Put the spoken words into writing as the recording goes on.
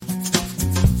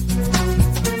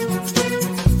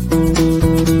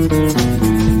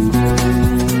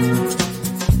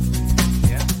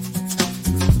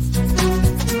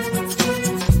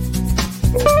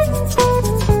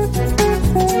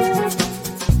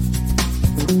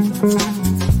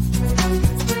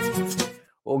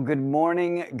Well, good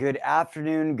morning, good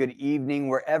afternoon, good evening,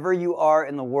 wherever you are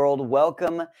in the world.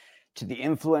 Welcome to the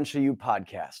Influential You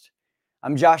podcast.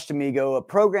 I'm Josh D'Amigo, a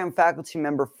program faculty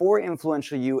member for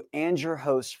Influential You and your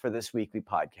host for this weekly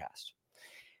podcast.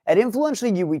 At Influential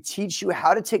You, we teach you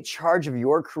how to take charge of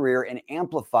your career and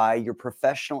amplify your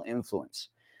professional influence.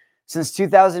 Since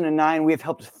 2009, we have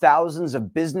helped thousands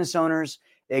of business owners,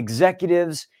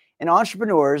 executives, and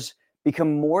entrepreneurs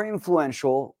become more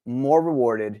influential, more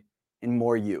rewarded, and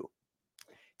more you.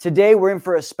 Today, we're in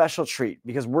for a special treat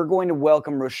because we're going to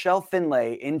welcome Rochelle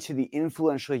Finlay into the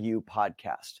Influential You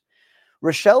podcast.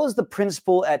 Rochelle is the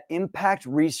principal at Impact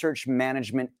Research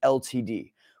Management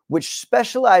Ltd., which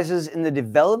specializes in the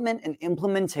development and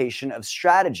implementation of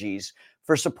strategies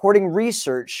for supporting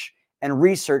research and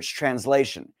research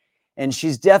translation. And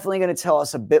she's definitely going to tell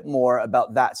us a bit more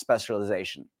about that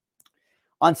specialization.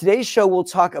 On today's show, we'll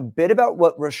talk a bit about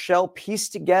what Rochelle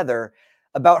pieced together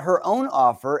about her own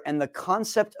offer and the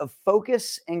concept of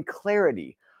focus and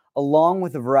clarity, along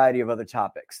with a variety of other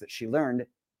topics that she learned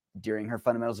during her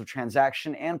Fundamentals of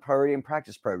Transaction and Priority and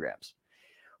Practice programs.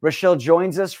 Rochelle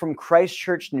joins us from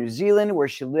Christchurch, New Zealand, where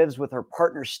she lives with her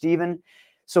partner, Stephen.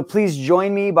 So please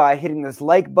join me by hitting this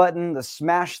like button,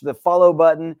 smash the follow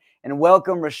button, and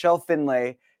welcome Rochelle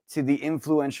Finlay to the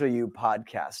Influential You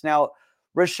podcast. Now,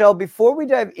 Rochelle, before we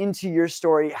dive into your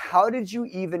story, how did you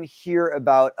even hear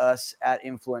about us at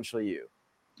Influential You?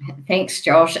 Thanks,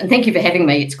 Josh, and thank you for having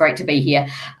me. It's great to be here.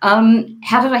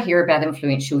 How did I hear about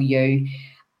Influential You?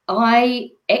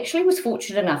 I actually was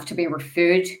fortunate enough to be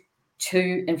referred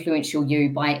to Influential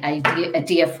You by a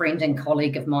dear friend and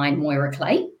colleague of mine, Moira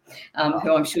Clay,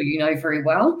 who I'm sure you know very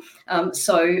well.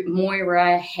 So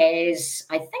Moira has,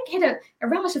 I think, had a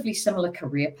relatively similar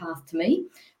career path to me.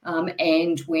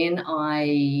 And when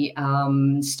I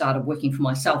started working for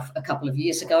myself a couple of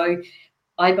years ago,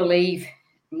 I believe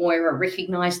Moira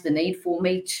recognised the need for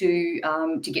me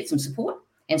to get some support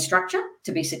and structure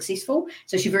to be successful.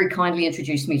 So she very kindly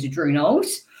introduced me to Drew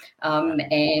Knowles.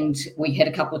 And we had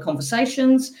a couple of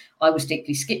conversations. I was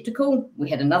deeply skeptical. We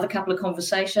had another couple of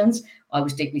conversations. I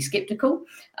was deeply skeptical.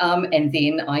 And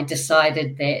then I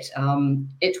decided that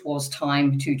it was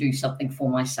time to do something for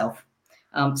myself.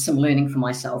 Some learning for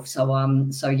myself.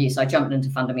 So yes, I jumped into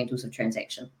Fundamentals of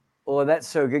Transaction. Well, that's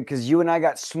so good because you and I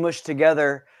got smushed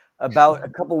together about a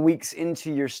couple weeks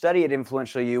into your study at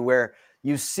Influential You, where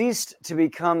you ceased to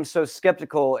become so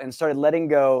skeptical and started letting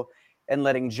go and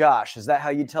letting Josh. Is that how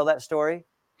you tell that story?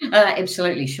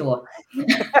 Absolutely, sure.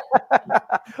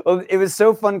 Well, it was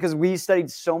so fun because we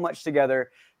studied so much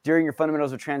together during your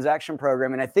Fundamentals of Transaction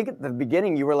program. And I think at the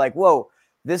beginning you were like, whoa,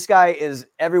 this guy is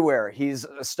everywhere. He's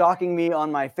stalking me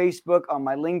on my Facebook, on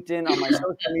my LinkedIn, on my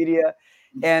social media.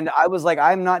 And I was like,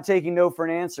 I'm not taking no for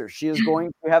an answer. She is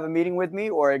going to have a meeting with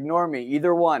me or ignore me.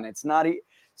 Either one. It's not.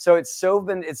 So it's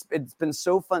been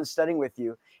so fun studying with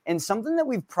you. And something that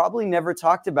we've probably never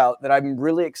talked about that I'm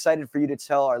really excited for you to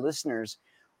tell our listeners,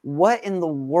 what in the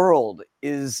world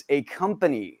is a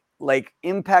company like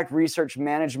Impact Research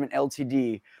Management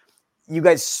Ltd.? You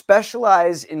guys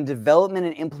specialize in development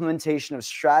and implementation of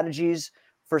strategies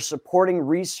for supporting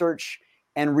research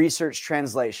and research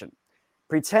translation.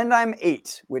 Pretend I'm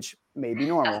 8, which may be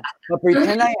normal, but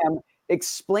pretend I am.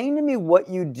 Explain to me what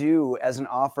you do as an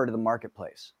offer to the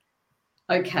marketplace.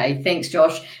 Okay, thanks,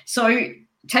 Josh. So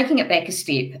taking it back a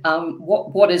step,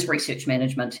 what is research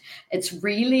management? It's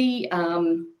really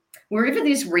wherever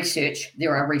there's research,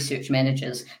 there are research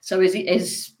managers. So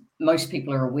as most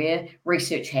people are aware,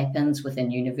 research happens within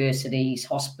universities,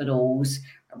 hospitals,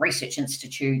 research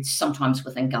institutes, sometimes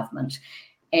within government.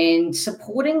 And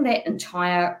supporting that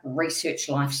entire research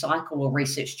life cycle or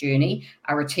research journey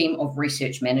are a team of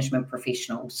research management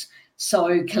professionals.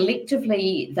 So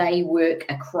collectively, they work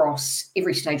across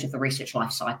every stage of the research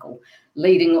life cycle,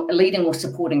 leading or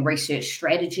supporting research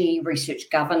strategy, research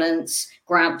governance,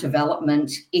 grant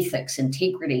development, ethics,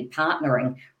 integrity,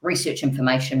 partnering, research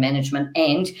information management,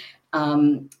 and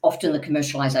often the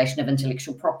commercialization of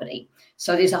intellectual property.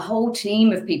 So there's a whole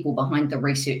team of people behind the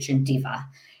research endeavour.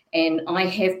 And I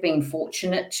have been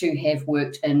fortunate to have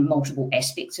worked in multiple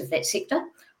aspects of that sector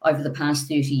over the past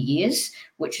 30 years,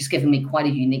 which has given me quite a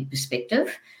unique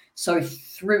perspective. So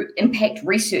through impact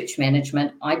research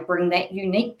management, I bring that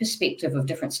unique perspective of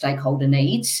different stakeholder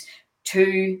needs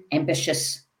to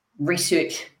ambitious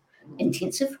research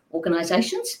intensive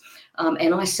organisations.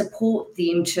 And I support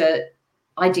them to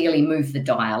ideally move the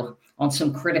dial on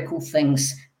some critical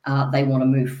things they want to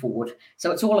move forward.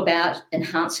 So it's all about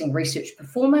enhancing research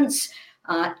performance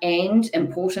and,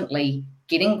 importantly,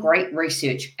 getting great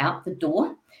research out the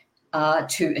door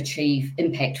to achieve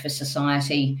impact for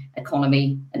society,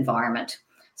 economy, environment.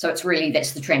 So it's really,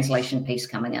 that's the translation piece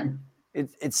coming in.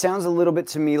 It sounds a little bit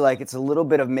to me like it's a little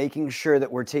bit of making sure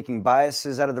that we're taking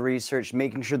biases out of the research,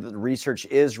 making sure that the research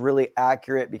is really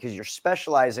accurate because you're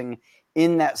specializing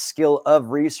in that skill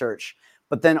of research.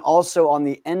 But then also on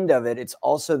the end of it, it's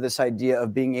also this idea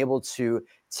of being able to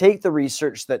take the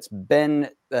research that's been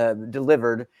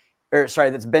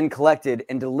that's been collected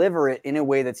and deliver it in a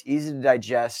way that's easy to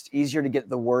digest, easier to get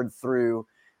the word through.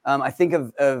 I think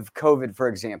of COVID, for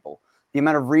example. The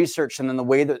amount of research and then the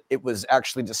way that it was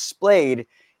actually displayed,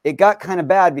 it got kind of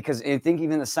bad because I think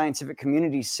even the scientific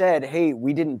community said, hey,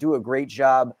 we didn't do a great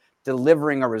job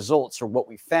delivering our results or what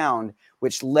we found,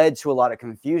 which led to a lot of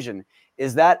confusion.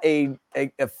 Is that a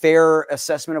fair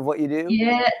assessment of what you do?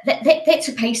 Yeah, that's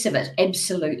a piece of it,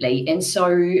 absolutely. And so,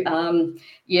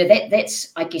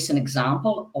 that's, I guess, an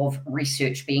example of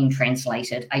research being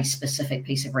translated, a specific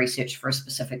piece of research for a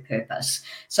specific purpose.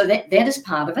 So that is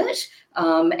part of it.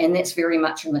 And that's very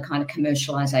much in the kind of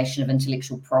commercialization of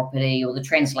intellectual property or the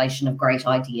translation of great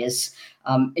ideas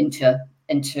into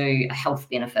a health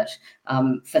benefit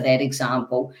for that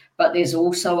example. But there's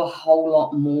also a whole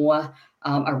lot more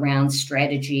around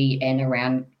strategy and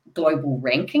around global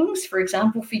rankings, for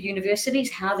example, for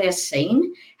universities, how they're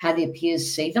seen, how their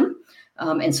peers see them.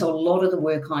 And so a lot of the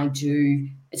work I do,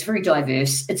 it's very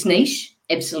diverse. It's niche.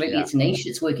 Absolutely, yeah. It's niche.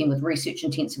 It's working with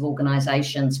research-intensive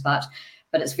organizations, but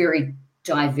it's very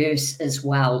diverse as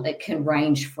well. It can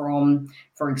range from,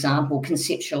 for example,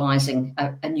 conceptualizing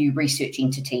a new research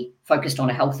entity focused on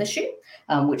a health issue,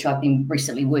 which I've been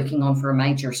recently working on for a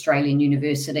major Australian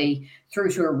university, through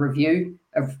to a review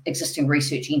of existing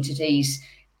research entities,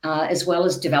 as well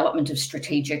as development of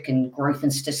strategic and growth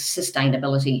and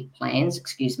sustainability plans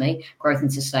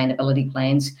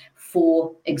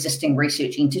for existing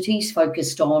research entities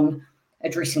focused on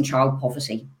addressing child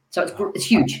poverty. So it's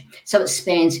huge. So it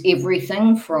spans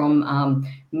everything from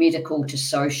medical to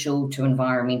social to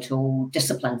environmental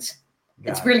disciplines.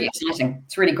 It's really exciting.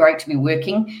 It's really great to be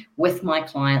working with my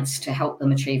clients to help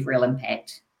them achieve real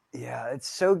impact. Yeah, it's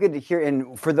so good to hear.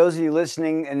 And for those of you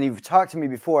listening, and you've talked to me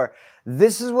before,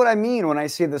 this is what I mean when I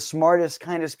say the smartest,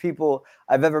 kindest people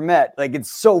I've ever met. Like,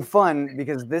 it's so fun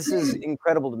because this is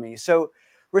incredible to me. So,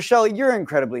 Rochelle, you're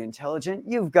incredibly intelligent.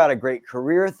 You've got a great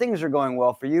career. Things are going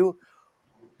well for you.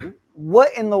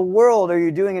 What in the world are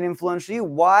you doing at Influential You?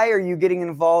 Why are you getting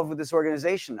involved with this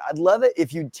organization? I'd love it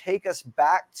if you'd take us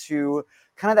back to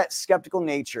kind of that skeptical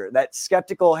nature, that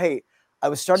skeptical, hey, I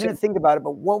was starting to think about it,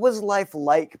 but what was life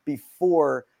like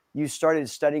before you started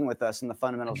studying with us in the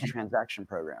Fundamentals of Transaction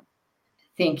program?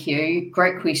 Thank you.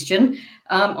 Great question.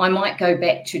 I might go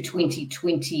back to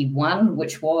 2021,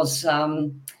 which was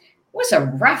a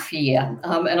rough year,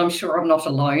 and I'm sure I'm not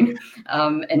alone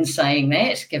in saying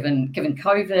that, given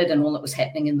COVID and all that was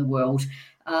happening in the world.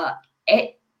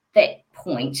 At that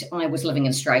point, I was living in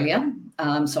Australia,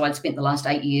 so I'd spent the last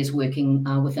 8 years working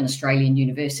within Australian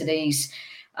universities,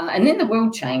 and then the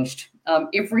world changed.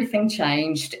 Everything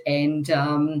changed, and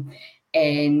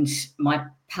my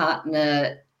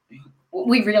partner,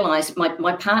 we realised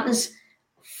my partner's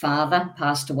father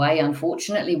passed away,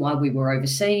 unfortunately, while we were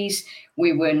overseas.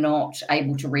 We were not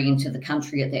able to re-enter the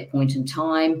country at that point in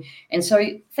time. And so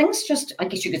things just, I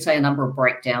guess you could say, a number of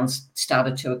breakdowns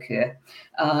started to occur.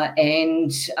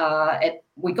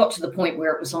 We got to the point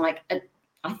where it was like,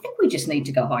 I think we just need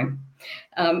to go home.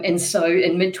 And so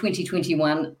in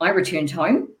mid-2021, I returned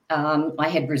home. I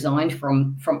had resigned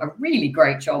from a really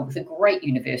great job with a great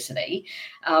university,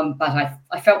 but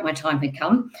I felt my time had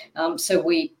come. So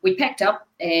we packed up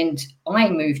and I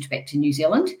moved back to New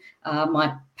Zealand.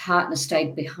 My partner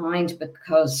stayed behind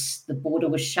because the border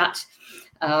was shut.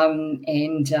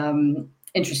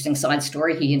 Interesting side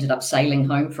story, he ended up sailing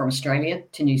home from Australia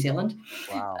to New Zealand.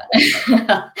 Wow.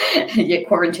 Yeah,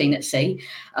 quarantine at sea.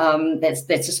 That's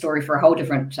a story for a whole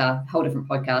different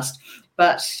podcast.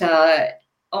 But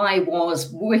I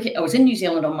was in New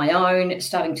Zealand on my own,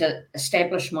 starting to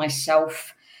establish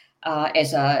myself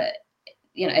as a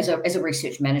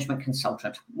research management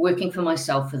consultant, working for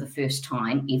myself for the first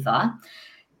time ever.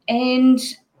 And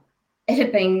it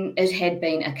had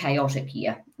been a chaotic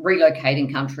year,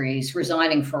 relocating countries,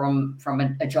 resigning from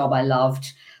a job I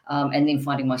loved, and then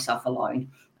finding myself alone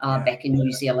back in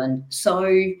New Zealand. So,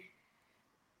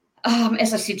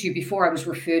 as I said to you before, I was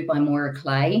referred by Moira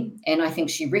Clay, and I think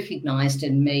she recognised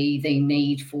in me the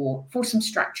need for some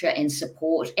structure and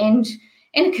support and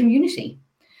a community.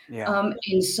 Yeah.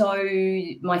 And so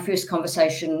my first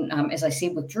conversation, as I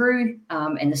said, with Drew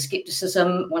and the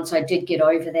skepticism, once I did get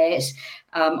over that,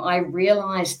 I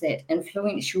realised that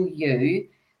Influential You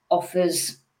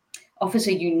offers offers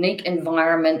a unique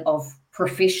environment of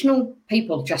professional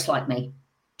people just like me.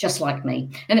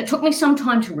 And it took me some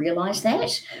time to realize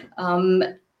that.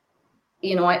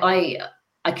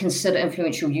 I consider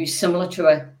Influential You similar to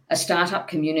a startup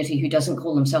community who doesn't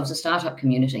call themselves a startup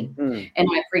community. And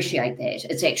I appreciate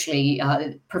that. It's actually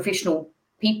professional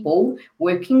people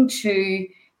working to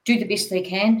do the best they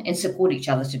can and support each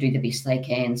other to do the best they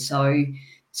can. So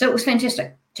it was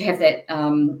fantastic to have that.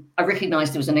 I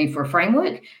recognised there was a need for a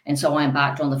framework, and so I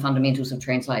embarked on the fundamentals of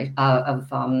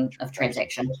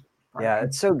transaction. Yeah,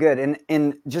 it's so good.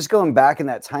 And just going back in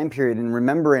that time period and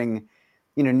remembering,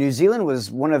 New Zealand was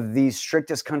one of the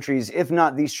strictest countries, if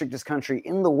not the strictest country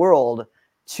in the world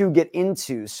to get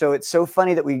into. So it's so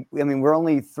funny that we're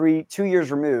only 2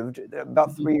 years removed,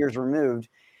 about 3 years removed.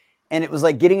 And it was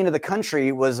like getting into the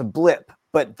country was a blip,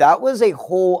 but that was a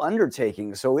whole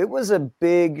undertaking. So it was a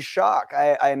big shock,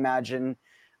 I imagine,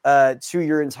 to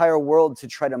your entire world to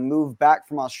try to move back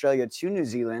from Australia to New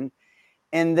Zealand.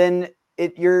 And then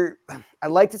I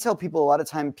like to tell people a lot of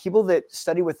time, people that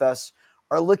study with us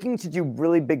are looking to do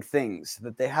really big things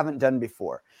that they haven't done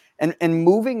before. And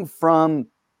moving from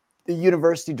the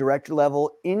university director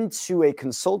level into a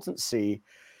consultancy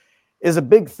is a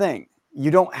big thing.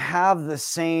 You don't have the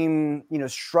same,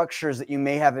 structures that you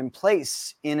may have in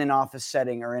place in an office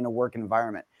setting or in a work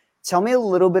environment. Tell me a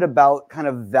little bit about kind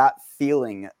of that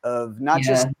feeling of not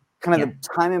just kind of the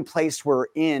time and place we're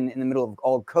in the middle of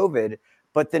all COVID,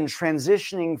 but then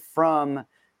transitioning from,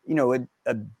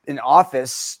 an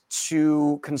office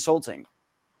to consulting.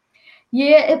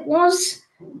 Yeah, it was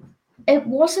a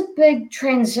big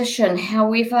transition.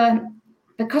 However,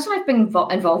 because I've been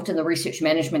involved in the research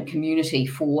management community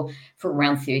for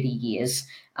around 30 years,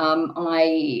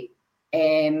 I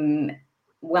am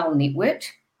well networked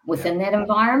within that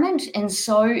environment. And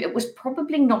so it was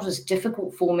probably not as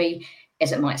difficult for me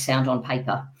as it might sound on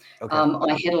paper. Okay.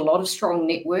 I had a lot of strong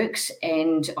networks,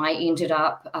 and I ended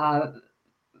up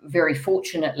very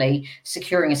fortunately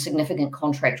securing a significant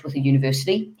contract with a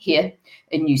university here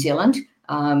in New Zealand.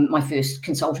 My first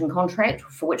consulting contract,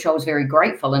 for which I was very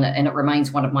grateful, and it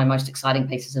remains one of my most exciting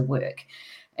pieces of work.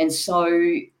 And so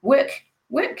work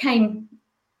came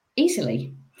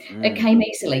easily. It came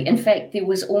easily. In fact, there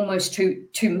was almost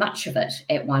too much of it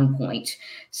at one point.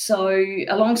 So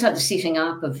alongside the setting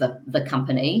up of the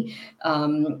company,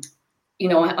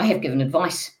 I have given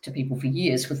advice to people for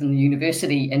years within the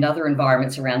university and other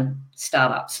environments around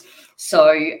startups.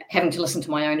 So having to listen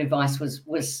to my own advice was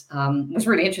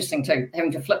really interesting too,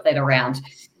 having to flip that around.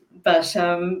 But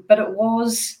it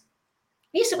was,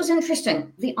 yes, it was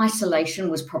interesting. The isolation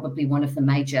was probably one of the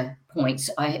major points.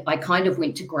 I kind of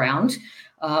went to ground,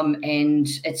 and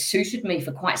it suited me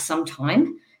for quite some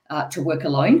time to work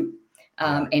alone.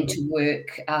 And to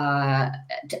work,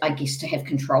 to have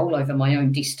control over my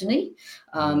own destiny.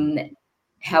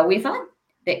 However,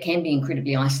 that can be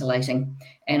incredibly isolating.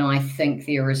 And I think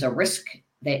there is a risk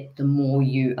that the more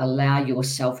you allow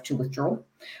yourself to withdraw,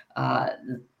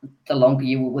 the longer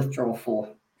you will withdraw for.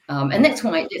 And that's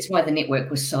why the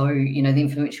network was so, the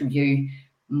Influential You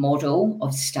model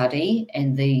of study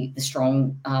and the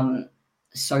strong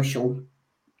social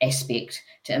aspect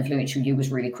to Influential You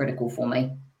was really critical for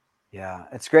me. Yeah,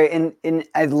 it's great. And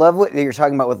I love what you're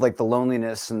talking about with like the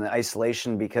loneliness and the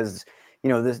isolation, because,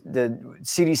 the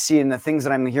CDC and the things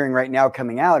that I'm hearing right now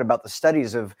coming out about the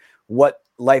studies of what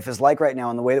life is like right now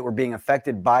and the way that we're being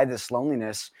affected by this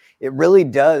loneliness, it really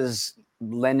does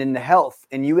lend into health.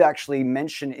 And you actually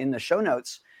mentioned in the show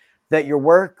notes that your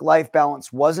work-life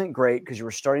balance wasn't great because you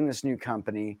were starting this new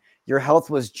company. Your health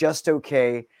was just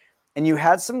okay. And you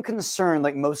had some concern,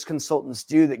 like most consultants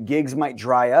do, that gigs might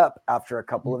dry up after a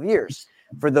couple of years.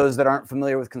 For those that aren't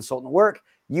familiar with consultant work,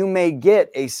 you may get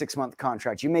a 6-month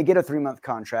contract, you may get a 3-month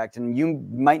contract, and you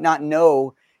might not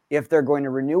know if they're going to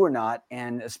renew or not.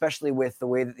 And especially with the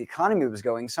way that the economy was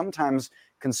going, sometimes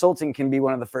consulting can be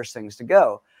one of the first things to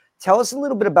go. Tell us a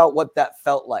little bit about what that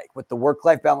felt like with the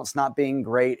work-life balance not being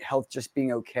great, health just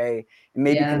being okay, and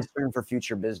maybe concern for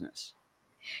future business.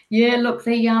 Yeah, look,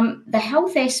 the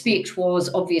health aspect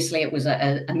was obviously it was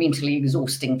a mentally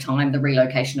exhausting time, the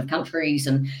relocation of countries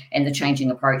and the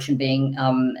changing approach and being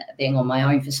on my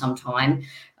own for some time.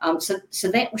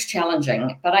 So that was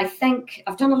challenging. But I think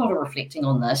I've done a lot of reflecting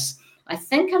on this. I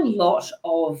think a lot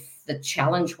of the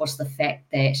challenge was the fact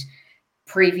that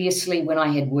previously when I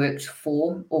had worked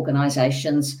for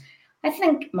organizations, I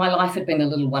think my life had been a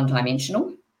little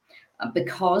one-dimensional,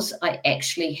 because I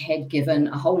actually had given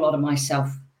a whole lot of myself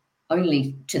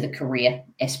only to the career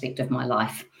aspect of my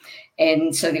life.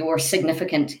 And so there were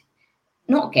significant,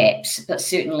 not gaps, but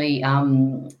certainly,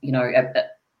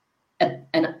 a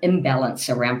an imbalance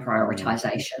around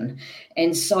prioritization.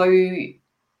 And so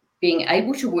being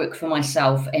able to work for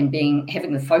myself and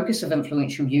having the focus of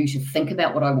Influential You to think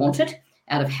about what I wanted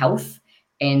out of health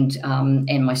and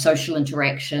my social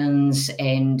interactions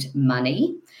and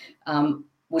money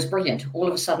was brilliant. All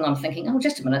of a sudden, I'm thinking, oh,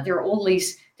 just a minute, there are all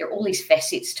these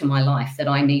facets to my life that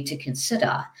I need to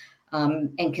consider,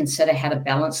 and consider how to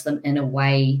balance them in a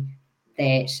way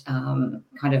that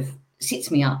kind of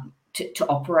sets me up to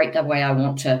operate the way I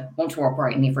want to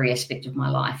operate in every aspect of my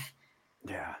life.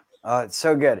 Yeah. It's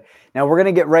so good. Now we're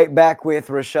going to get right back with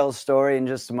Rochelle's story in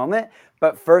just a moment.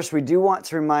 But first, we do want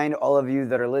to remind all of you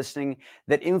that are listening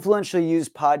that Influential You's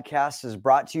podcast is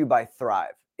brought to you by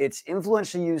Thrive. It's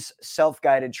Influential You's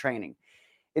self-guided training.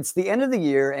 It's the end of the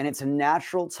year, and it's a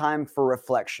natural time for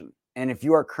reflection. And if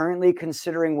you are currently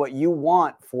considering what you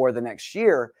want for the next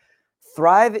year,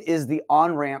 Thrive is the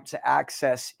on-ramp to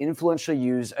access Influential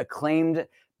You's acclaimed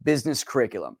business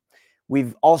curriculum.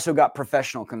 We've also got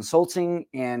professional consulting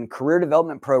and career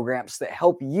development programs that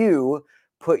help you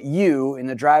put you in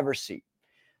the driver's seat.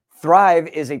 Thrive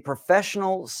is a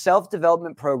professional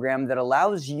self-development program that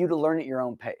allows you to learn at your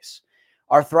own pace.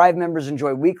 Our Thrive members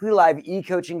enjoy weekly live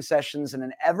e-coaching sessions and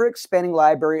an ever-expanding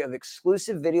library of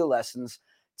exclusive video lessons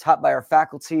taught by our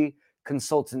faculty,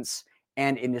 consultants,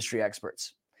 and industry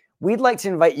experts. We'd like to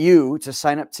invite you to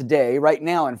sign up today, right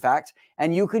now, in fact,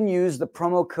 and you can use the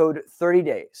promo code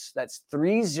 30days. That's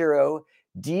 30DAYS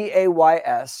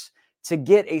to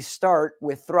get a start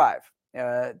with Thrive.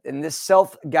 And this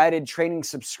self-guided training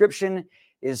subscription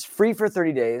is free for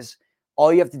 30 days.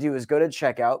 All you have to do is go to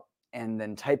checkout and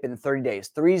then type in 30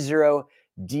 days, 30DAYS.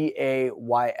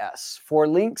 For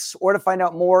links or to find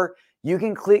out more, you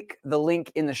can click the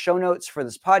link in the show notes for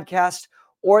this podcast.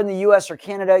 Or in the US or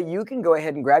Canada, you can go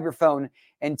ahead and grab your phone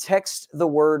and text the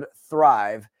word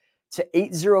Thrive to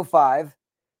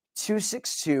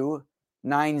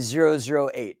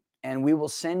 805-262-9008. And we will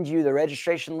send you the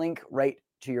registration link right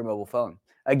to your mobile phone.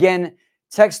 Again,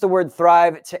 text the word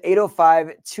Thrive to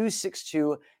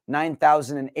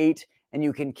 805-262-9008, and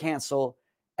you can cancel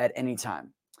at any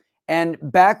time. And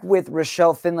back with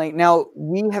Rochelle Finlay. Now,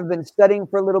 we have been studying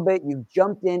for a little bit. You've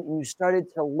jumped in and you started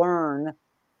to learn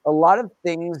a lot of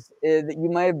things that you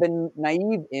might have been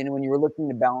naive in when you were looking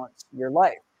to balance your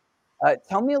life.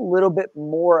 Tell me a little bit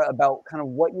more about kind of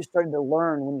what you started to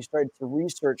learn when you started to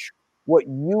research what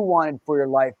you wanted for your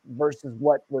life versus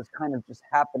what was kind of just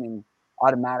happening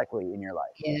automatically in your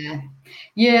life.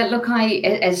 Yeah. Look,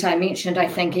 as I mentioned, I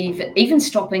think even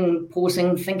stopping,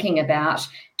 pausing, thinking about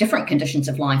different conditions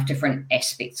of life, different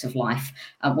aspects of life,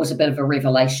 was a bit of a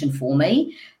revelation for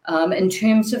me. In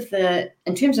terms of the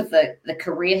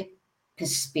career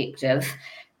perspective,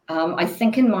 I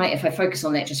think if I focus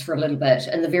on that just for a little bit,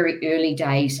 in the very early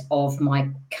days of my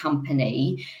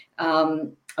company,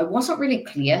 I wasn't really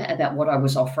clear about what I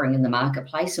was offering in the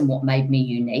marketplace and what made me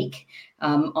unique.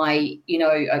 I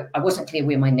wasn't clear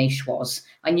where my niche was.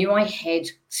 I knew I had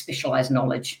specialized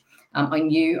knowledge. I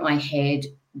knew I had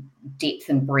depth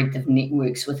and breadth of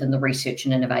networks within the research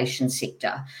and innovation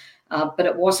sector. But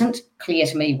it wasn't clear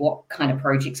to me what kind of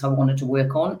projects I wanted to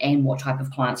work on and what type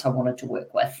of clients I wanted to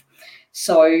work with.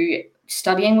 So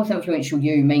studying with Influential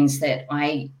You means that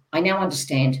I now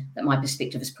understand that my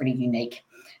perspective is pretty unique.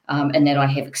 And that I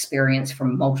have experience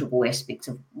from multiple aspects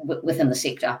within the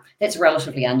sector. That's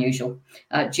relatively unusual.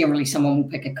 Generally, someone will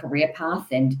pick a career path,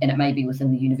 and it may be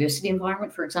within the university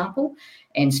environment, for example,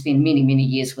 and spend many, many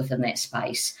years within that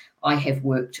space. I have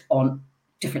worked on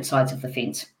different sides of the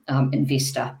fence,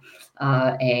 investor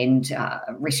and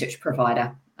research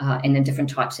provider, and in different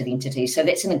types of entities. So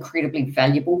that's an incredibly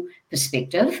valuable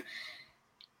perspective.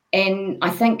 And I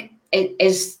think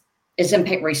as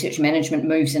impact research management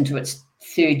moves into its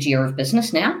third year of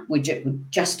business now, we're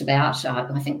just about,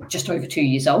 I think, just over 2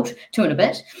 years old, 2 and a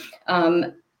bit.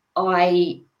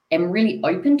 I am really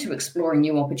open to exploring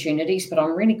new opportunities, but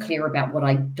I'm really clear about what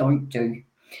I don't do.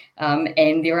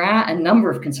 And there are a number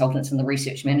of consultants in the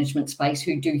research management space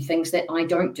who do things that I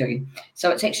don't do. So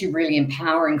it's actually really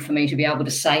empowering for me to be able to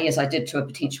say, as I did to a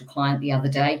potential client the other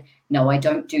day, no, I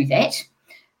don't do that.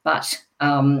 But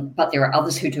there are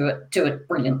others who do it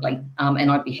brilliantly,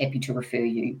 and I'd be happy to refer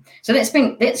you. So that's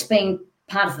been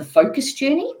part of the focus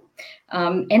journey,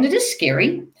 and it is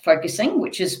scary focusing,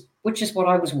 which is what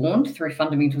I was warned through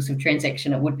Fundamentals of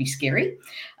Transaction. It would be scary,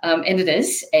 and it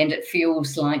is, and it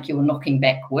feels like you're knocking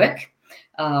back work,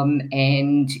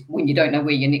 and when you don't know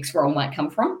where your next role might come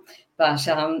from. But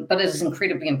it is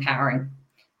incredibly empowering,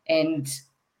 and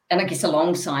I guess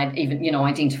alongside even,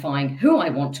 identifying who I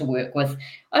want to work with,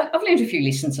 I've learned a few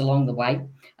lessons along the way.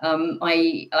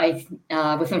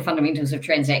 Within Fundamentals of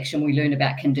Transaction, we learn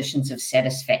about conditions of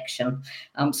satisfaction.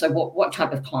 So what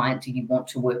type of client do you want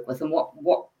to work with, and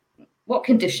what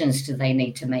conditions do they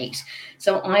need to meet?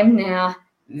 So I'm now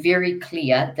very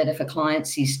clear that if a client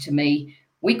says to me,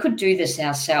 we could do this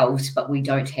ourselves, but we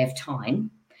don't have time,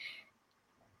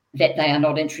 that they are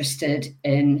not interested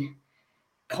in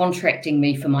contracting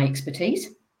me for my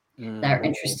expertise. They're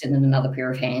interested in another pair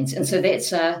of hands. And so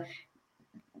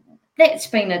that's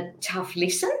been a tough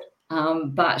lesson,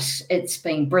 but it's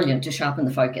been brilliant to sharpen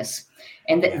the focus.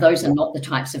 And those are not the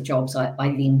types of jobs I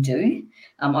then do.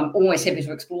 I'm always happy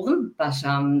to explore them, but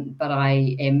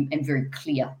I am very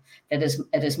clear that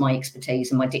it is my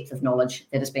expertise and my depth of knowledge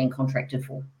that is being contracted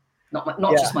for, not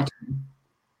just my team.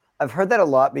 I've heard that a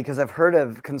lot, because I've heard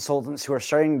of consultants who are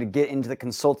starting to get into the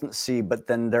consultancy, but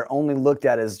then they're only looked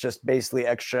at as just basically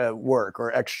extra work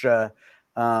or extra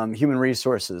human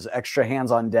resources, extra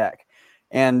hands on deck.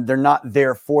 And they're not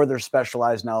there for their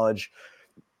specialized knowledge,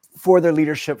 for their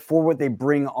leadership, for what they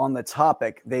bring on the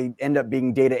topic. They end up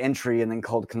being data entry and then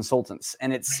called consultants.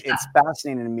 And it's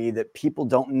fascinating to me that people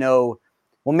don't know.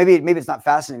 Well, maybe it's not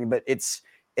fascinating, but it's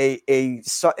a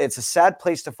sad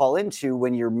place to fall into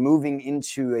when you're moving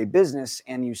into a business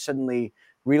and you suddenly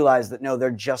realize that no,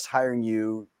 they're just hiring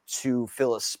you to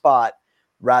fill a spot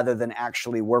rather than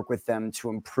actually work with them to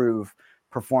improve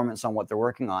performance on what they're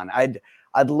working on.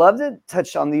 I'd love to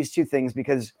touch on these two things,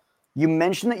 because you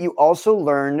mentioned that you also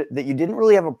learned that you didn't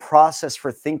really have a process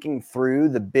for thinking through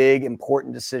the big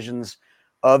important decisions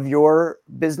of your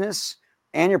business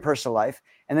and your personal life.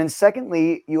 And then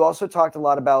secondly, you also talked a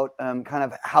lot about kind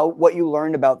of what you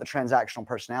learned about the transactional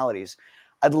personalities.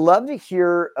 I'd love to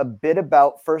hear a bit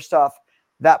about, first off,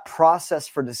 that process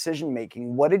for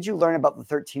decision-making. What did you learn about the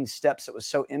 13 steps that was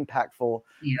so impactful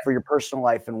for your personal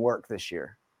life and work this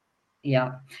year?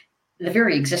 Yeah. The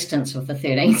very existence of the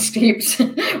 13 steps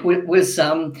was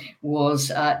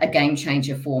a game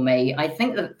changer for me. I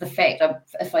think that the fact,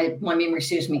 if my memory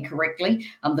serves me correctly,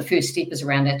 the first step is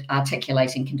around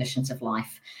articulating conditions of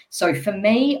life. So for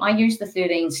me, I use the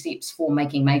 13 steps for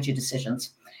making major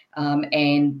decisions.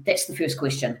 And that's the first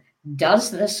question. Does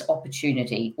this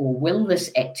opportunity or will this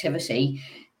activity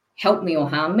help me or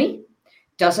harm me?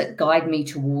 Does it guide me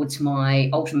towards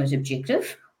my ultimate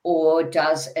objective? Or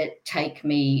does it take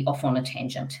me off on a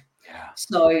tangent? Yeah.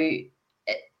 So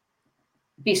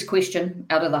best question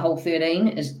out of the whole 13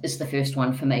 is the first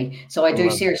one for me. So I do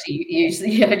seriously use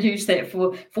that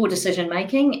for decision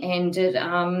making, and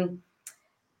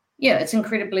it's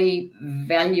incredibly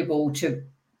valuable to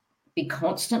be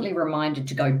constantly reminded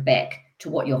to go back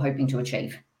to what you're hoping to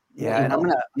achieve. Yeah, and I'm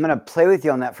gonna play with you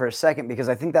on that for a second, because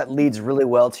I think that leads really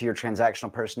well to your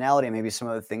transactional personality and maybe some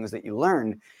of the things that you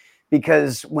learned.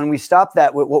 Because when we stop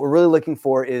that, what we're really looking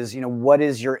for is, what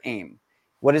is your aim?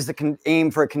 What is the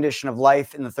aim for a condition of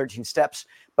life in the 13 steps?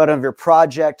 But of your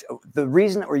project, the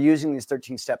reason that we're using these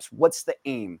 13 steps, what's the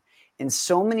aim? And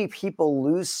so many people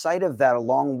lose sight of that a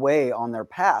long way on their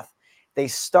path. They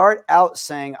start out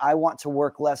saying, I want to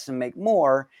work less and make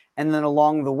more. And then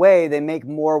along the way, they make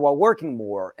more while working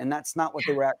more. And that's not what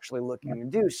they were actually looking to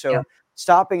do. So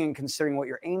stopping and considering what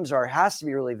your aims are has to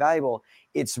be really valuable.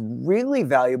 It's really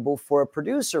valuable for a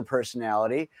producer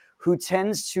personality who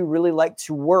tends to really like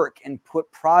to work and put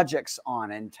projects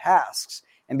on and tasks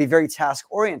and be very task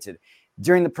oriented.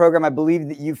 During the program, I believe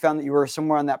that you found that you were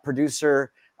somewhere on that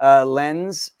producer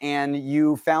lens, and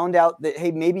you found out that,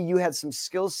 hey, maybe you had some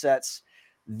skill sets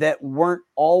that weren't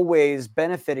always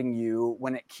benefiting you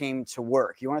when it came to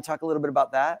work. You want to talk a little bit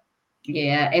about that?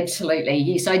 Yeah, absolutely.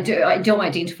 Yes, I do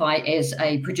identify as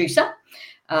a producer,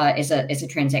 as a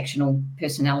transactional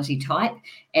personality type,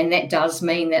 and that does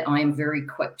mean that I am very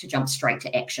quick to jump straight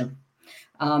to action.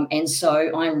 And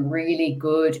so I'm really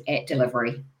good at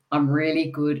delivery. I'm really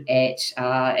good at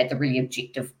the really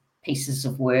objective pieces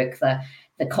of work,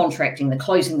 the contracting, the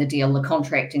closing the deal, the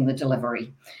contracting, the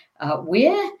delivery.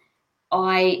 Where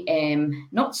I am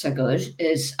not so good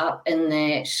is up in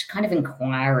that kind of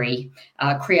inquiry,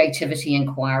 creativity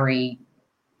inquiry,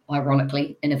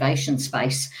 ironically, innovation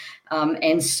space.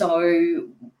 And so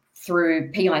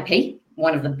through PIP,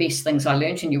 one of the best things I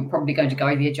learned, and you're probably going to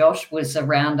go there, Josh, was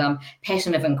around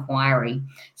pattern of inquiry.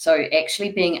 So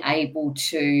actually being able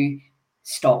to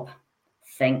stop,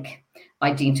 think,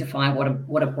 identify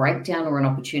what a breakdown or an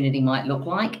opportunity might look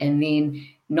like, and then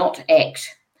not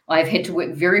act. I've had to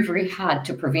work very, very hard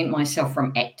to prevent myself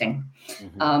from acting,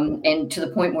 and to the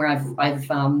point where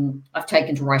I've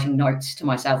taken to writing notes to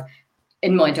myself.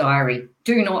 in my diary,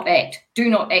 do not act, do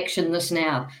not action this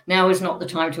now. Now is not the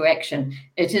time to action.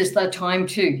 It is the time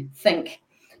to think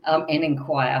and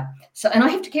inquire. So, and I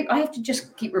have to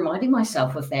just keep reminding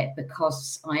myself of that,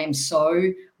 because I am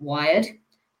so wired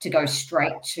to go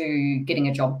straight to getting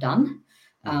a job done.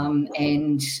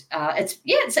 And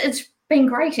it's been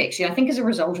great, actually. I think as a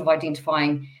result of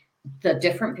identifying the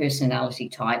different personality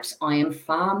types, I am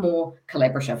far more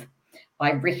collaborative.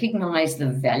 I recognize the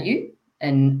value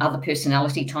in other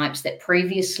personality types that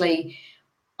previously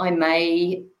I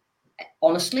may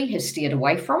honestly have steered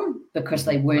away from because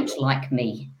they weren't like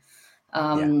me.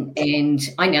 And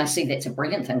I now see that's a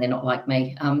brilliant thing. They're not like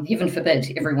me. Heaven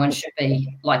forbid everyone should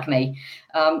be like me.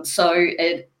 So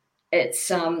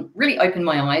it's really opened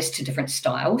my eyes to different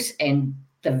styles and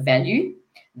the value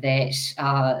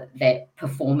that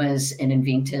performers and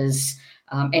inventors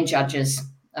and judges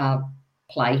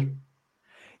play.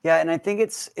 Yeah, and I think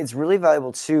it's really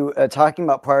valuable too, talking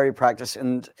about priority practice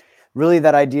and really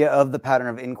that idea of the pattern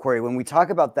of inquiry. When we talk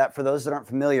about that, for those that aren't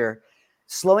familiar,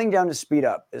 slowing down to speed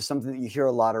up is something that you hear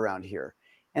a lot around here.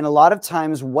 And a lot of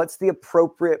times, what's the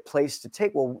appropriate place to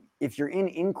take? Well, if you're in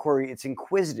inquiry, it's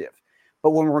inquisitive.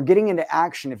 But when we're getting into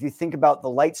action, if you think about the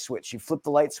light switch, you flip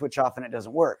the light switch off and it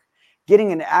doesn't work.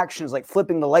 Getting into action is like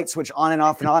flipping the light switch on and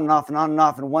off and on and off and on and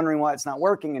off and wondering why it's not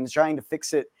working and trying to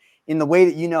fix it in the way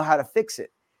that you know how to fix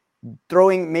it.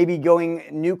 Maybe going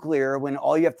nuclear when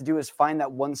all you have to do is find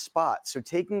that one spot. So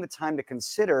taking the time to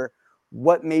consider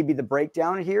what may be the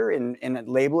breakdown here and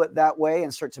label it that way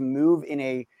and start to move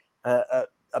in a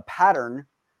pattern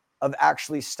of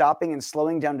actually stopping and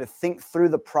slowing down to think through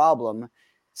the problem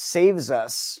saves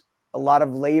us a lot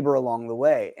of labor along the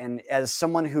way. And as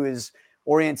someone who is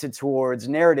oriented towards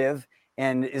narrative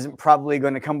and isn't probably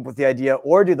going to come up with the idea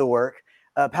or do the work,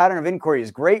 a pattern of inquiry is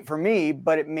great for me,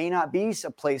 but it may not be a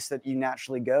place that you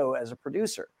naturally go as a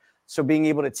producer. So being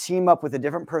able to team up with a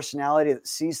different personality that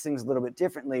sees things a little bit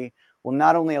differently will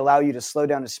not only allow you to slow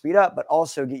down to speed up, but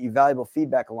also get you valuable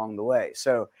feedback along the way.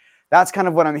 So that's kind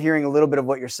of what I'm hearing, a little bit of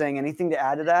what you're saying. Anything to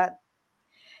add to that?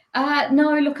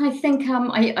 No, look, I think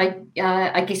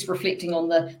I guess reflecting on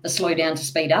the slow down to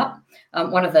speed up,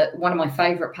 one of my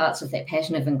favourite parts of that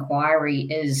pattern of inquiry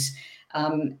is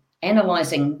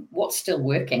analysing what's still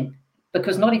working,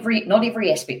 because not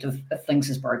every aspect of things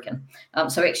is broken.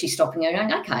 So actually stopping and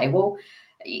going, okay, well,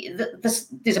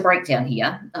 there's a breakdown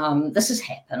here. This has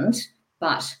happened,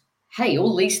 but hey,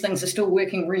 all these things are still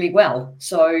working really well.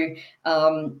 So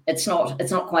it's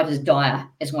not quite as dire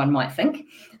as one might think,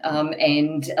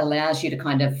 and allows you to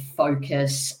kind of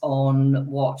focus on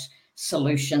what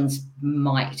solutions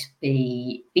might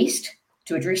be best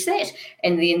to address that.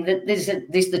 And then there's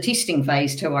the testing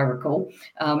phase too, I recall,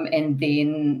 and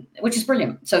then, which is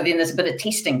brilliant. So then there's a bit of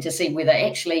testing to see whether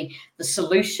actually the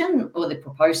solution or the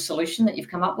proposed solution that you've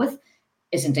come up with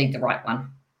is indeed the right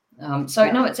one. No,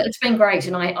 it's been great,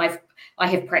 and I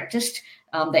have practiced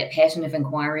that pattern of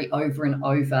inquiry over and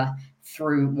over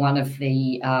through one of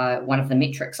the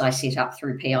metrics I set up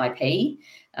through PIP,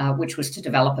 which was to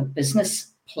develop a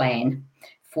business plan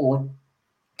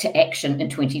to action in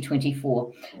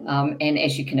 2024. And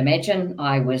as you can imagine,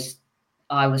 I was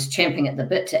champing at the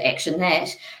bit to action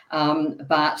that,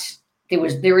 but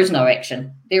there is no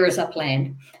action. There is a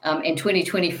plan, and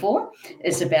 2024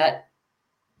 is about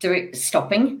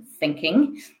stopping,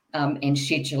 thinking, and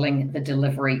scheduling the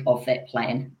delivery of that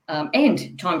plan,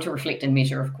 and time to reflect and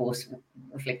measure, of course,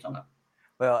 reflect on it.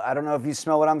 Well, I don't know if you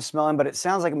smell what I'm smelling, but it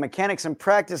sounds like mechanics and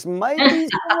practice might be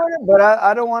similar, but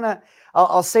I don't want to.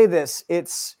 I'll say this.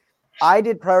 I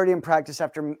did priority and practice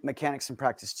after mechanics and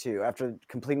practice too, after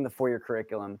completing the 4-year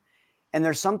curriculum. And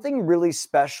there's something really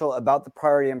special about the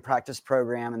priority and practice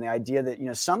program and the idea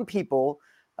that, some people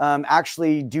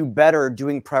actually do better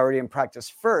doing priority and practice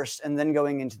first and then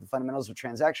going into the fundamentals of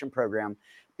transaction program,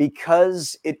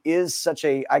 because it is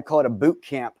I call it a boot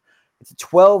camp. It's a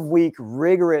 12-week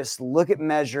rigorous look at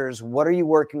measures. What are you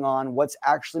working on? What's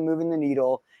actually moving the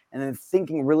needle? And then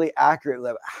thinking really accurately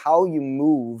about how you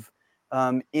move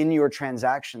in your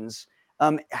transactions.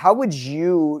 How would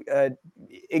you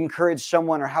encourage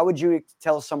someone, or how would you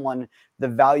tell someone the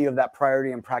value of that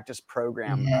priority and practice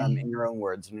program in your own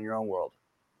words and in your own world?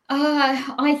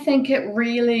 I think it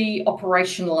really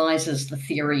operationalizes the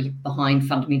theory behind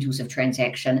fundamentals of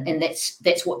transaction, and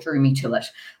that's what drew me to it.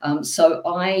 So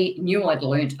I knew I'd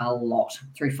learned a lot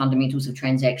through fundamentals of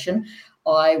transaction.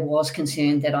 I was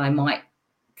concerned that I might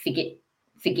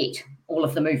forget all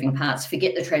of the moving parts,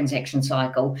 forget the transaction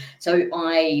cycle. So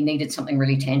I needed something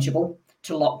really tangible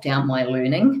to lock down my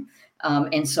learning.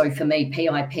 And so for me,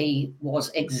 PIP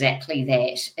was exactly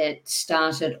that. It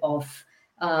started off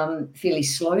fairly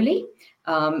slowly,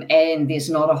 and there's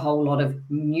not a whole lot of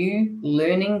new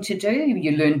learning to do.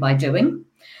 You learn by doing,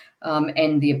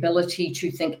 and the ability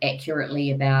to think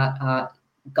accurately about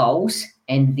goals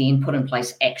and then put in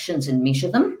place actions and measure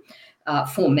them.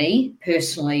 For me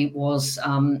personally,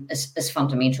 is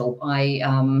fundamental.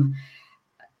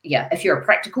 If you're a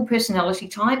practical personality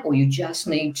type, or you just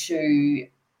need to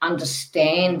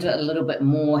understand a little bit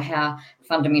more how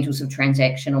fundamentals of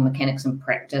transaction or mechanics and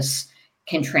practice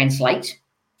can translate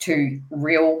to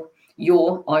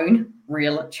your own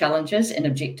real challenges and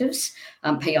objectives,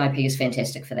 PIP is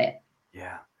fantastic for that.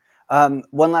 Yeah.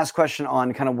 One last question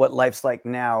on kind of what life's like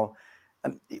now.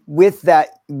 With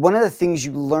that, one of the things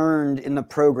you learned in the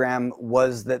program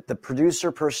was that the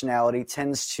producer personality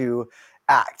tends to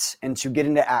act and to get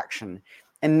into action.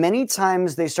 And many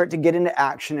times they start to get into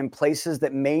action in places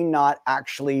that may not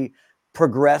actually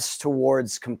progress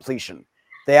towards completion.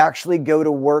 They actually go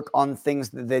to work on things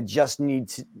that they just need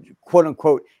to, quote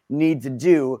unquote, need to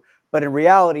do. But in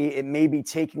reality, it may be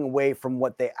taking away from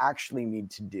what they actually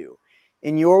need to do.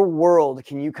 In your world,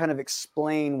 can you kind of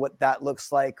explain what that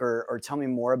looks like, or tell me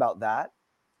more about that?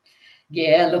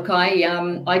 Yeah, look,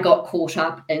 I got caught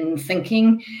up in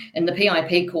thinking in the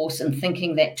PIP course and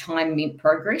thinking that time meant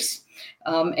progress,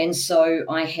 and so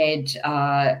I had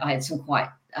some quite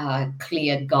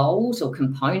clear goals or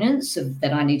components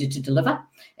that I needed to deliver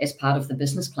as part of the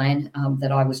business plan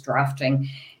that I was drafting.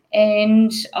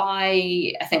 And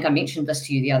I think I mentioned this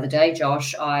to you the other day,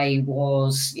 Josh. I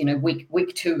was,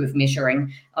 week 2 of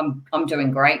measuring. I'm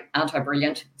doing great. Aren't I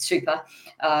brilliant? Super.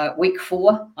 Week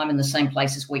 4, I'm in the same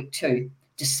place as week 2,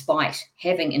 despite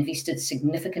having invested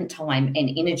significant time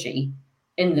and energy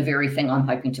in the very thing I'm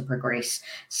hoping to progress.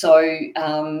 So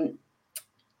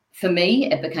for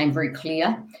me, it became very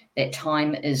clear that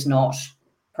time is not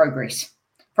progress.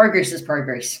 Progress is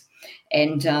progress.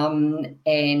 And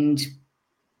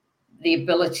the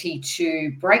ability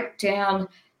to break down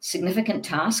significant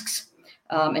tasks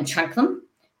and chunk them,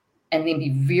 and then be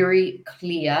very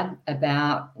clear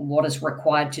about what is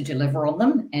required to deliver on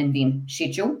them, and then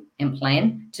schedule and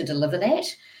plan to deliver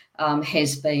that,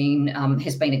 has been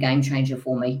a game changer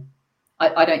for me.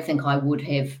 I don't think I would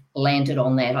have landed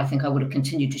on that. I think I would have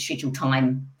continued to schedule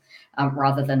time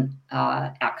rather than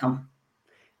outcome.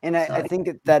 And I think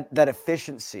that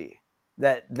efficiency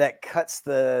that cuts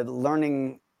the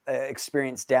learning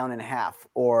experience down in half,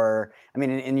 or I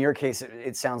mean, in your case,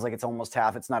 it sounds like it's almost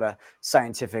half. It's not a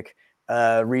scientific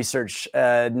research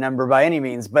number by any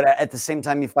means, but at the same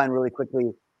time, you find really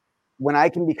quickly, when I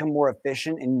can become more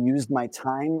efficient and use my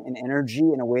time and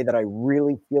energy in a way that I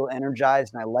really feel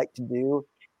energized and I like to do,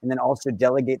 and then also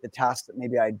delegate the tasks that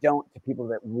maybe I don't to people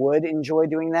that would enjoy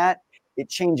doing that, it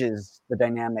changes the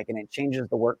dynamic, and it changes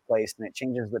the workplace, and it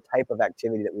changes the type of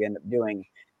activity that we end up doing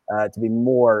to be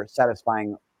more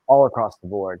satisfying all across the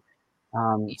board.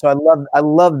 So I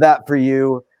love that for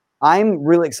you. I'm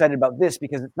really excited about this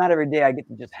because it's not every day I get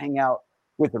to just hang out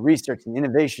with a research and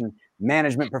innovation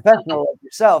management professional like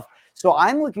yourself. So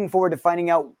I'm looking forward to finding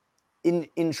out in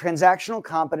transactional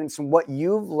competence and what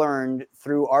you've learned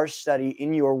through our study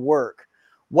in your work.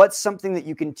 What's something that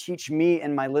you can teach me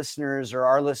and my listeners, or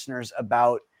our listeners,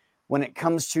 about when it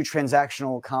comes to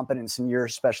transactional competence and your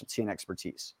specialty and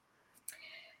expertise?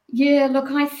 Yeah, look,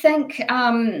 I think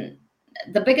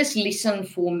the biggest lesson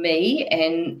for me,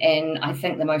 and I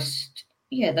think the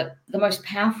most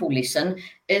powerful lesson,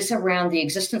 is around the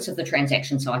existence of the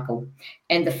transaction cycle,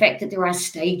 and the fact that there are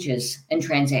stages in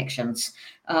transactions,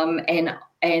 and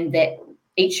that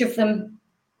each of them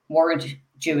warrant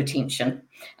due attention,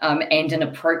 and an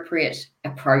appropriate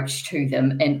approach to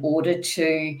them in order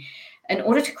to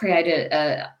create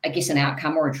an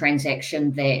outcome or a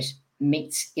transaction that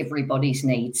meets everybody's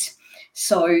needs.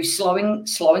 So slowing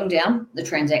down the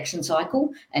transaction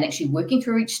cycle and actually working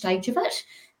through each stage of it,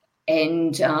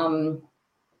 and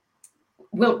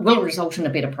will result in a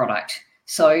better product.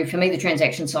 So for me, the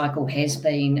transaction cycle has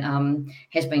been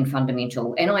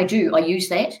fundamental, and I use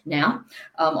that now.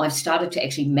 I've started to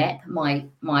actually map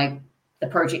the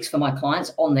projects for my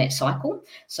clients on that cycle.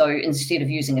 So instead of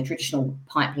using a traditional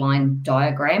pipeline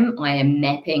diagram, I am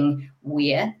mapping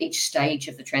where each stage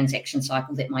of the transaction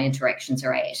cycle that my interactions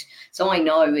are at. So I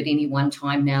know at any one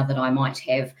time now that I might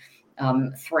have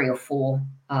 3 or 4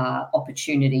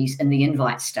 opportunities in the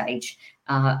invite stage,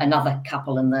 another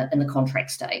couple in the contract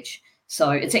stage.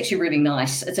 So it's actually really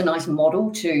nice. It's a nice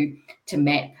model to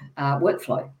map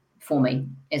workflow for me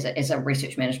as a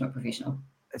research management professional.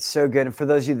 It's so good. And for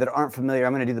those of you that aren't familiar,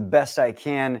 I'm going to do the best I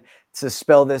can to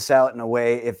spell this out in a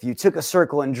way. If you took a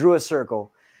circle and drew a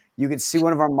circle, you could see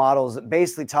one of our models that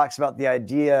basically talks about the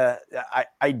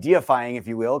ideifying, if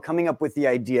you will, coming up with the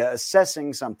idea,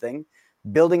 assessing something,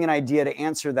 building an idea to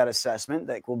answer that assessment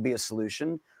that will be a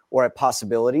solution or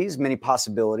many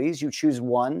possibilities. You choose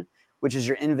one, which is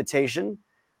your invitation.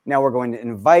 Now we're going to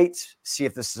invite, see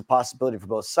if this is a possibility for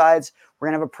both sides. We're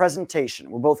going to have a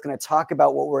presentation. We're both going to talk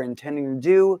about what we're intending to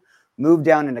do, move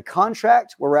down into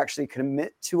contract where we're actually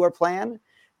commit to our plan.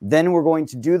 Then we're going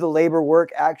to do the labor,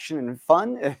 work, action, and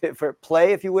fun, for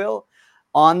play, if you will,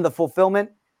 on the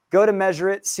fulfillment. Go to measure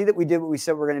it, see that we did what we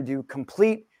said we're going to do,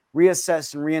 complete,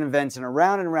 reassess, and reinvent, and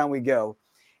around we go.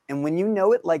 And when you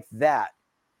know it like that,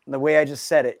 the way I just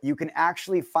said it, you can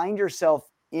actually find yourself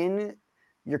in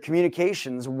your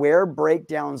communications where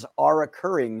breakdowns are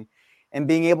occurring, and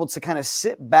being able to kind of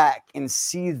sit back and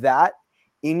see that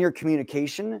in your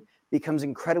communication becomes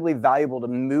incredibly valuable to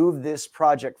move this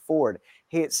project forward.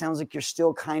 Hey, it sounds like you're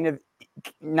still kind of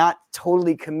not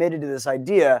totally committed to this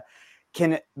idea.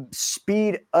 Can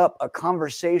speed up a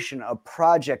conversation, a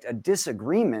project, a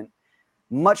disagreement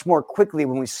much more quickly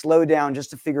when we slow down just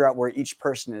to figure out where each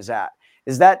person is at.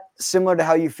 Is that similar to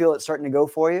how you feel it's starting to go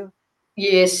for you?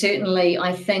 Yeah, certainly.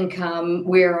 I think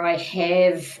where I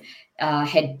have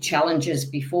had challenges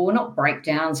before, not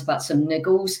breakdowns, but some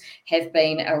niggles, have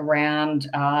been around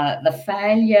the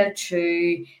failure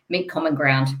to meet common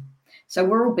ground. So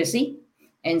we're all busy.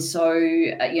 And so,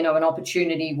 an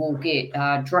opportunity will get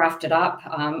drafted up.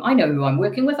 I know who I'm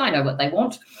working with. I know what they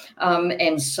want.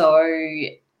 And so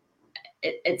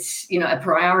it's, a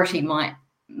priority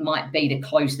might be to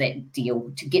close that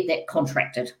deal, to get that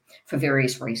contracted for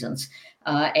various reasons.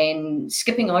 And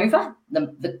skipping over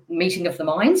the meeting of the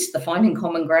minds, the finding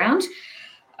common ground,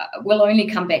 will only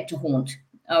come back to haunt.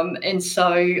 And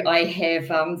so I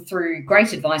have, through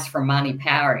great advice from Marnie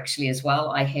Power, actually, as well,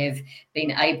 I have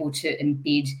been able to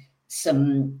embed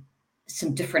some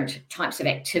different types of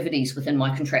activities within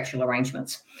my contractual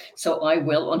arrangements. So I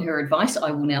will, on her advice,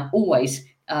 I will now always,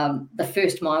 the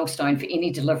first milestone for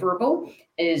any deliverable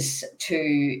is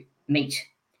to meet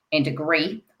and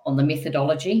agree on the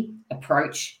methodology,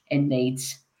 approach, and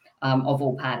needs of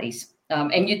all parties.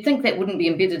 And you'd think that wouldn't be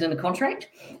embedded in a contract,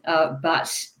 but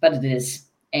it is,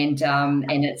 and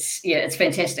it's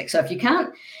fantastic. So if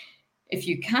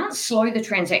you can't slow the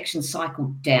transaction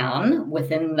cycle down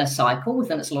within its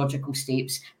logical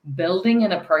steps, building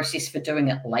in a process for doing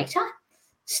it later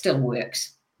still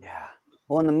works. Yeah.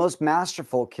 Well, and the most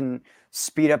masterful can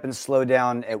speed up and slow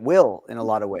down at will in a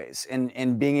lot of ways,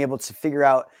 and being able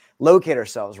to locate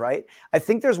ourselves, right? I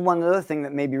think there's one other thing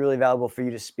that may be really valuable for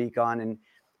you to speak on. And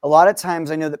a lot of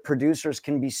times I know that producers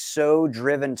can be so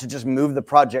driven to just move the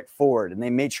project forward, and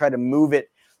they may try to move it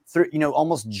through,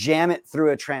 almost jam it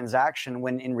through a transaction,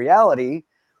 when in reality,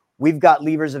 we've got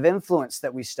levers of influence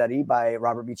that we study by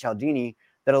Robert B. Cialdini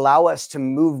that allow us to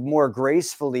move more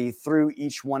gracefully through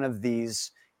each one of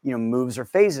these, moves or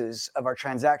phases of our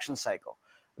transaction cycle.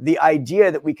 The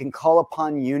idea that we can call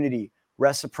upon unity,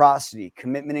 reciprocity,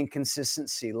 commitment and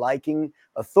consistency, liking,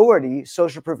 authority,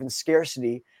 social proof, and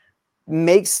scarcity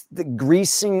makes the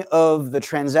greasing of the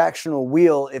transactional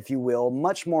wheel, if you will,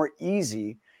 much more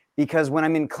easy, because when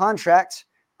I'm in contract,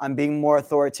 I'm being more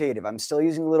authoritative. I'm still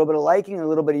using a little bit of liking, a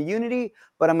little bit of unity,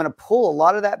 but I'm going to pull a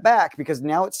lot of that back, because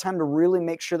now it's time to really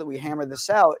make sure that we hammer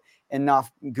this out and not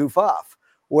goof off.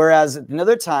 Whereas at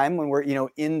another time when we're,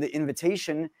 in the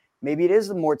invitation, maybe it is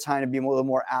the more time to be a little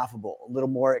more affable, a little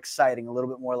more exciting, a little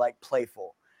bit more like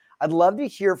playful. I'd love to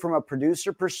hear from a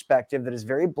producer perspective that is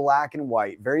very black and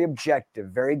white, very objective,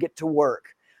 very get to work.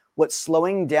 What's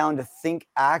slowing down to think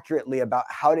accurately about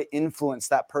how to influence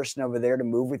that person over there to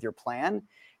move with your plan?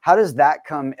 How does that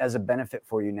come as a benefit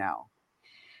for you now?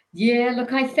 Yeah,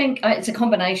 look, I think it's a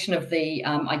combination of the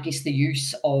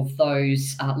use of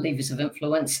those levers of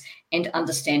influence and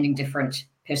understanding different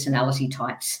personality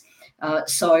types.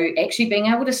 So actually being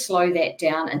able to slow that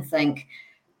down and think,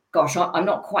 gosh, I'm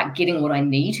not quite getting what I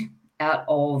need out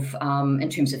of, in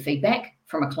terms of feedback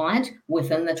from a client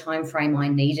within the time frame I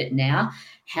need it now.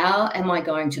 How am I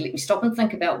going to let me stop and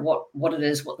think about what it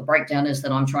is, what the breakdown is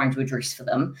that I'm trying to address for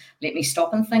them? Let me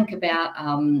stop and think about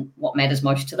what matters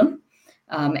most to them.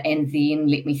 And then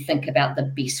let me think about the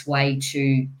best way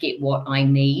to get what I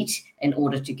need in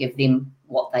order to give them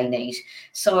what they need.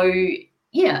 So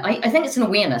yeah, I think it's an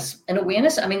awareness. I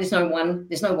mean, there's no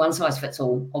one size fits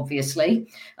all, obviously,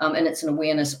 and it's an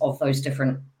awareness of those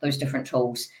different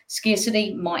tools.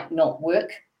 Scarcity might not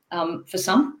work for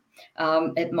some.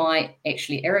 It might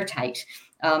actually irritate.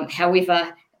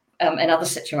 However, in other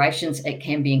situations, it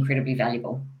can be incredibly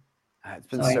valuable. It's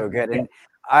been so good. And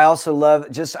I also love,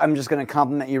 I'm just going to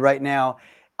compliment you right now.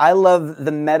 I love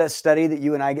the meta study that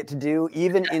you and I get to do,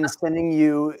 even in sending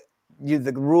you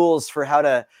the rules for how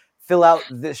to fill out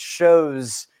this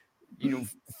show's,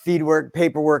 feed work,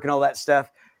 paperwork, and all that stuff.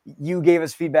 You gave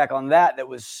us feedback on that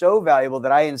was so valuable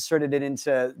that I inserted it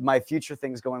into my future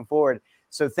things going forward.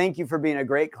 So thank you for being a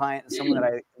great client and someone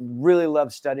that I really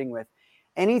love studying with.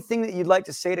 Anything that you'd like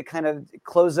to say to kind of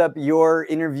close up your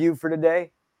interview for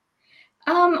today?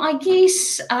 I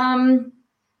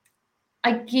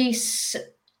guess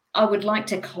I would like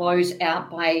to close out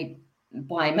by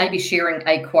maybe sharing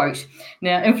a quote.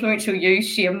 Now, Influential You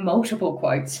share multiple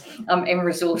quotes and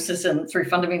resources through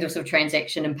Fundamentals of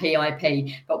Transaction and PIP,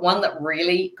 but one that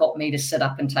really got me to sit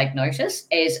up and take notice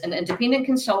as an independent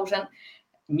consultant,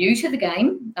 new to the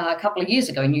game, a couple of years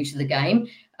ago, new to the game,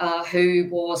 who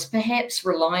was perhaps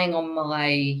relying on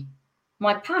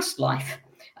my past life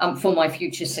for my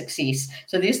future success.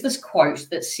 So there's this quote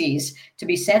that says, to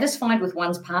be satisfied with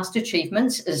one's past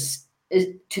achievements is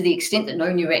to the extent that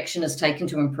no new action is taken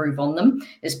to improve on them,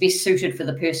 is best suited for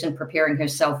the person preparing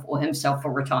herself or himself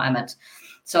for retirement.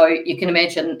 So you can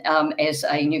imagine as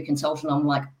a new consultant, I'm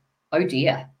like, oh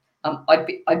dear, I'd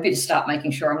better start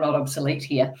making sure I'm not obsolete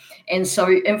here. And so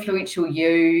Influential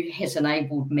You has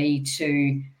enabled me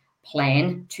to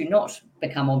plan to not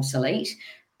become obsolete,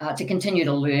 to continue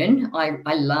to learn.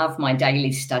 I love my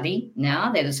daily study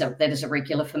now. That is a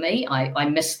regular for me. I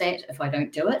miss that if I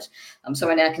don't do it. So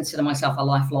I now consider myself a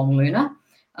lifelong learner.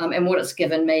 And what it's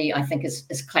given me, I think,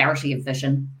 is clarity of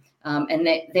vision. And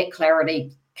that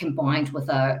clarity combined with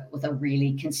a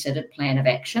really considered plan of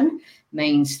action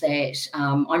means that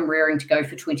I'm raring to go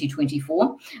for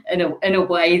 2024 in a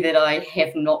way that I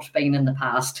have not been in the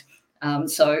past.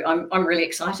 So I'm really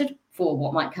excited for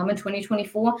what might come in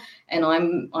 2024, and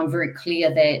I'm very clear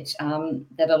that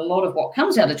that a lot of what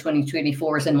comes out of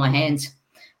 2024 is in my hands.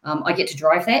 I get to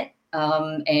drive that,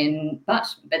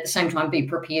 but at the same time be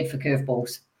prepared for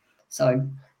curveballs. So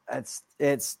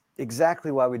it's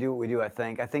exactly why we do what we do. I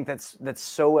think that's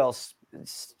so well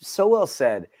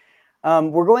said.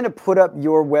 We're going to put up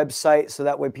your website so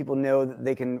that way people know that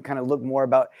they can kind of look more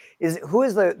about who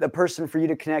is the person for you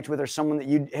to connect with, or someone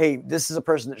that hey, this is a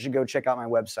person that should go check out my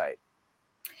website.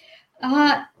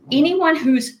 Anyone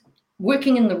who's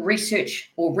working in the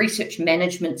research or research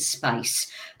management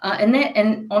space, and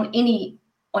on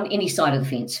any side of the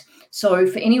fence. So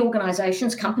for any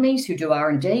organizations, companies who do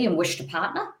R&D and wish to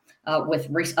partner with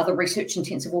other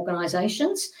research-intensive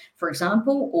organizations, for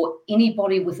example, or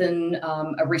anybody within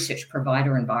a research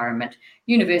provider environment,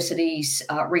 universities,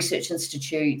 research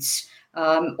institutes,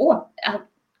 or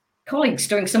colleagues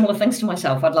doing similar things to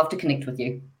myself, I'd love to connect with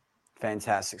you.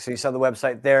 Fantastic. So you saw the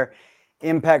website there,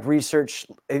 Impact Research.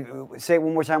 Say it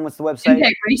one more time. What's the website?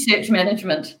 Impact Research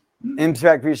Management.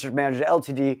 Impact Research Manager,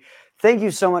 Ltd. Thank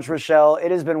you so much, Rochelle. It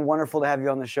has been wonderful to have you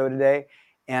on the show today.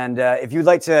 And if you'd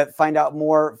like to find out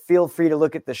more, feel free to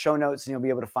look at the show notes and you'll be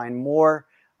able to find more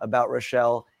about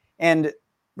Rochelle. And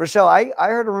Rochelle, I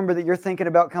heard a rumor that you're thinking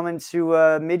about coming to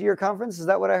a mid-year conference. Is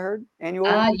that what I heard?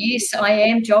 Annual? Yes, I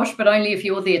am, Josh, but only if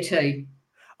you're there too.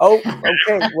 Oh,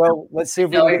 okay. Well, let's see if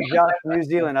we can get Josh from New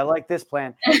Zealand. I like this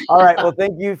plan. All right. Well,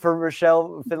 thank you for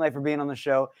Rochelle Finlay for being on the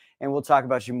show, and we'll talk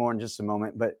about you more in just a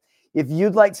moment. But if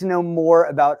you'd like to know more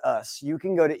about us, you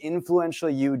can go to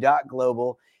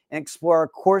influentialu.global and explore our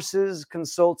courses,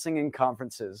 consulting, and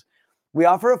conferences. We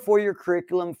offer a 4-year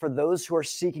curriculum for those who are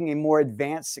seeking a more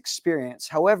advanced experience.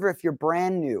 However, if you're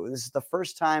brand new, this is the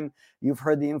first time you've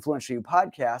heard the Influential You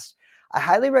podcast, I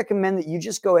highly recommend that you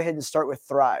just go ahead and start with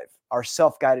Thrive, our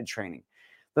self-guided training.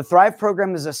 The Thrive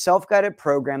program is a self-guided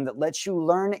program that lets you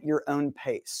learn at your own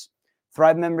pace.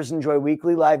 Thrive members enjoy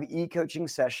weekly live e-coaching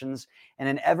sessions and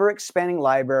an ever-expanding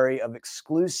library of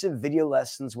exclusive video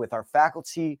lessons with our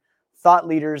faculty, thought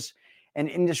leaders, and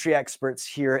industry experts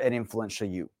here at Influential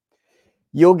You.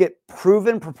 You'll get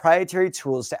proven proprietary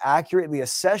tools to accurately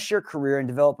assess your career and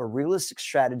develop a realistic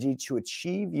strategy to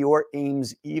achieve your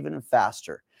aims even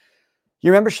faster.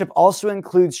 Your membership also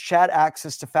includes chat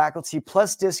access to faculty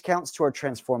plus discounts to our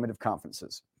transformative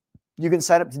conferences. You can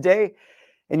sign up today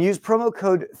and use promo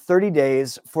code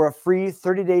 30days for a free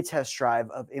 30-day test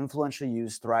drive of Influential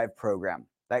You's Thrive program.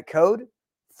 That code,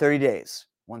 30 days.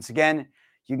 Once again,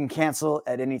 you can cancel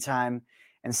at any time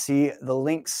and see the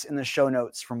links in the show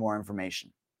notes for more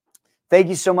information. Thank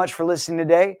you so much for listening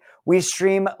today. We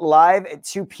stream live at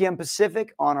 2 p.m.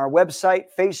 Pacific on our website,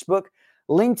 Facebook,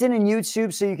 LinkedIn, and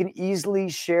YouTube, so you can easily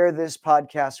share this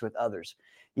podcast with others.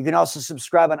 You can also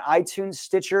subscribe on iTunes,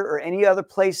 Stitcher, or any other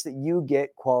place that you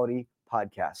get quality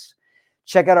podcasts.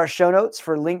 Check out our show notes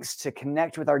for links to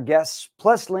connect with our guests,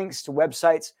 plus links to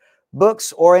websites,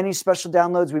 books, or any special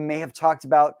downloads we may have talked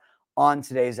about on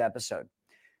today's episode.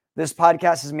 This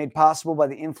podcast is made possible by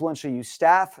the Influential You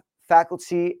staff,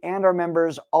 faculty, and our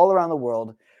members all around the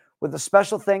world. with a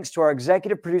special thanks to our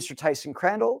executive producer, Tyson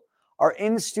Crandall, our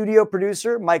in-studio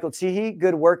producer, Michael Teehee.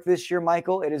 Good work this year,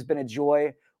 Michael. It has been a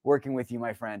joy working with you,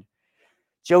 my friend.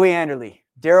 Joey Anderley,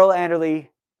 Daryl Anderley,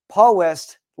 Paul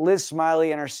West, Liz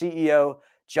Smiley, and our CEO,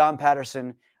 John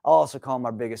Patterson. I'll also call him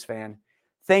our biggest fan.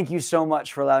 Thank you so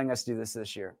much for allowing us to do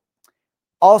this year.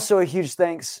 Also, a huge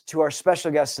thanks to our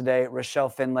special guest today, Rochelle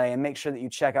Finlay, and make sure that you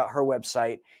check out her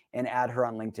website and add her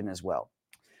on LinkedIn as well.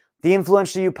 The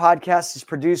Influential You podcast is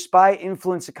produced by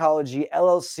Influence Ecology,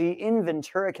 LLC in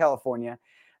Ventura, California.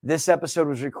 This episode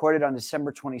was recorded on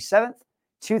December 27th,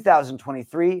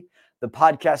 2023. The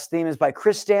podcast theme is by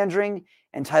Chris Standring,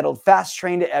 entitled Fast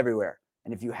Train to Everywhere.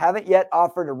 And if you haven't yet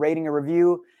offered a rating or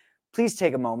review, please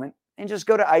take a moment and just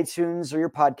go to iTunes or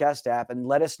your podcast app and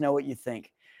let us know what you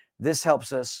think. This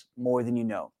helps us more than you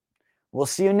know. We'll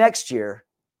see you next year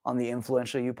on the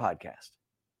Influential You podcast.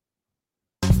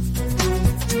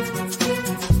 Thank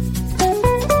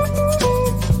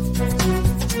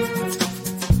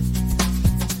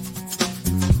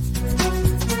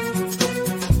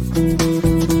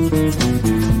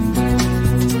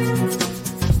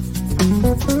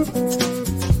you.